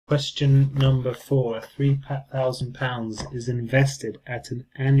Question number 4. £3,000 is invested at an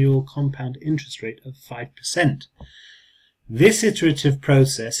annual compound interest rate of 5%. This iterative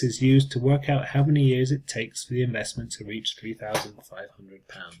process is used to work out how many years it takes for the investment to reach £3,500.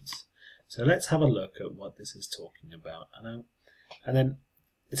 So let's have a look at what this is talking about. And then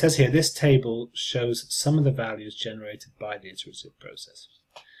it says here, this table shows some of the values generated by the iterative process.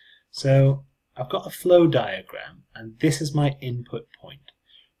 So I've got a flow diagram, and this is my input point.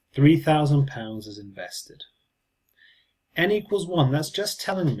 £3,000 is invested. N equals 1, that's just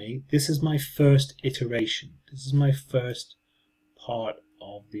telling me this is my first iteration. This is my first part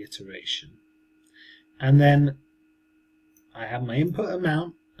of the iteration. And then I have my input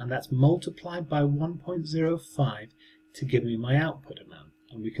amount, and that's multiplied by 1.05 to give me my output amount.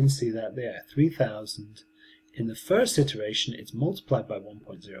 And we can see that there, 3,000. In the first iteration, it's multiplied by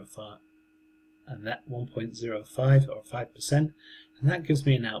 1.05, and that 1.05 or 5%, and that gives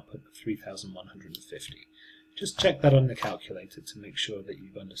me an output of 3,150. Just check that on the calculator to make sure that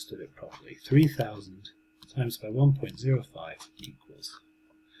you've understood it properly. 3,000 times by 1.05 equals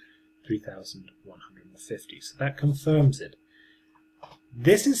 3,150. So that confirms it.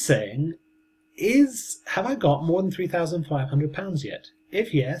 This is saying, have I got more than £3,500 yet?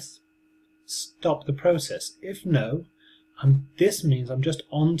 If yes, stop the process. If no, this means I'm just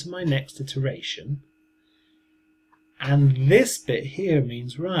on to my next iteration. And this bit here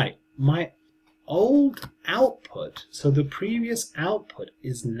means, right, my old output, so the previous output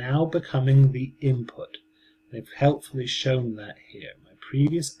is now becoming the input. They've helpfully shown that here. My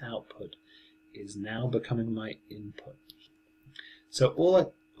previous output is now becoming my input. So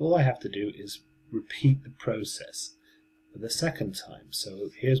all I have to do is repeat the process for the second time. So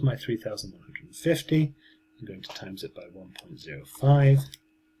here's my 3,150. I'm going to times it by 1.05,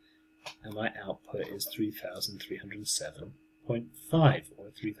 and my output is 3,307.5,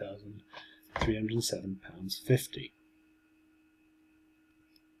 or £3,307.50.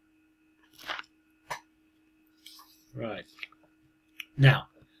 Right. Now,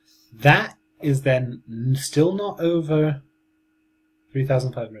 that is then still not over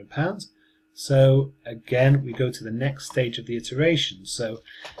 £3,500. So again, we go to the next stage of the iteration. So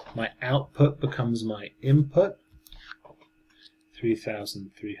my output becomes my input,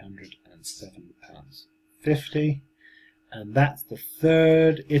 £3,307.50, and that's the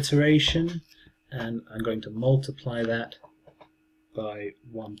third iteration, and I'm going to multiply that by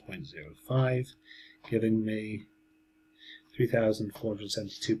 1.05, giving me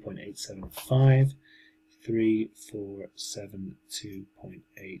 3,472.875,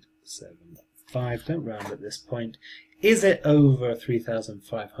 3,472.875. Don't round at this point. Is it over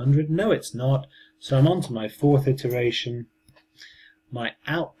 3,500? No, it's not. So I'm on to my fourth iteration. My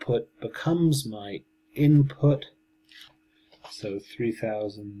output becomes my input. So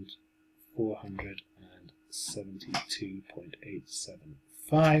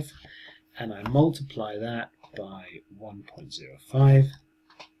 3,472.875. And I multiply that by 1.05.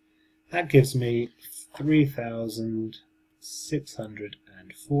 That gives me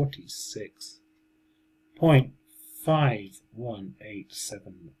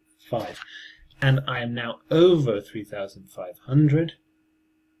 3,646.51875, and I am now over 3,500,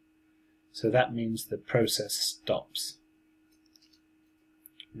 so that means the process stops.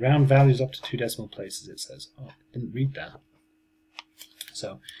 Round values up to 2 decimal places, it says. Oh, I didn't read that.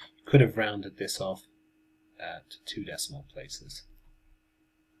 So you could have rounded this off at 2 decimal places.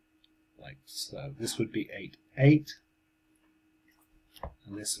 Like so. This would be 8,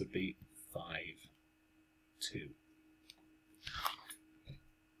 and this would be 5, 2.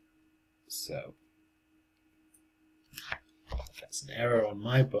 So that's an error on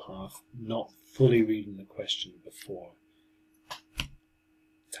my behalf, not fully reading the question before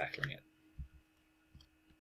tackling it.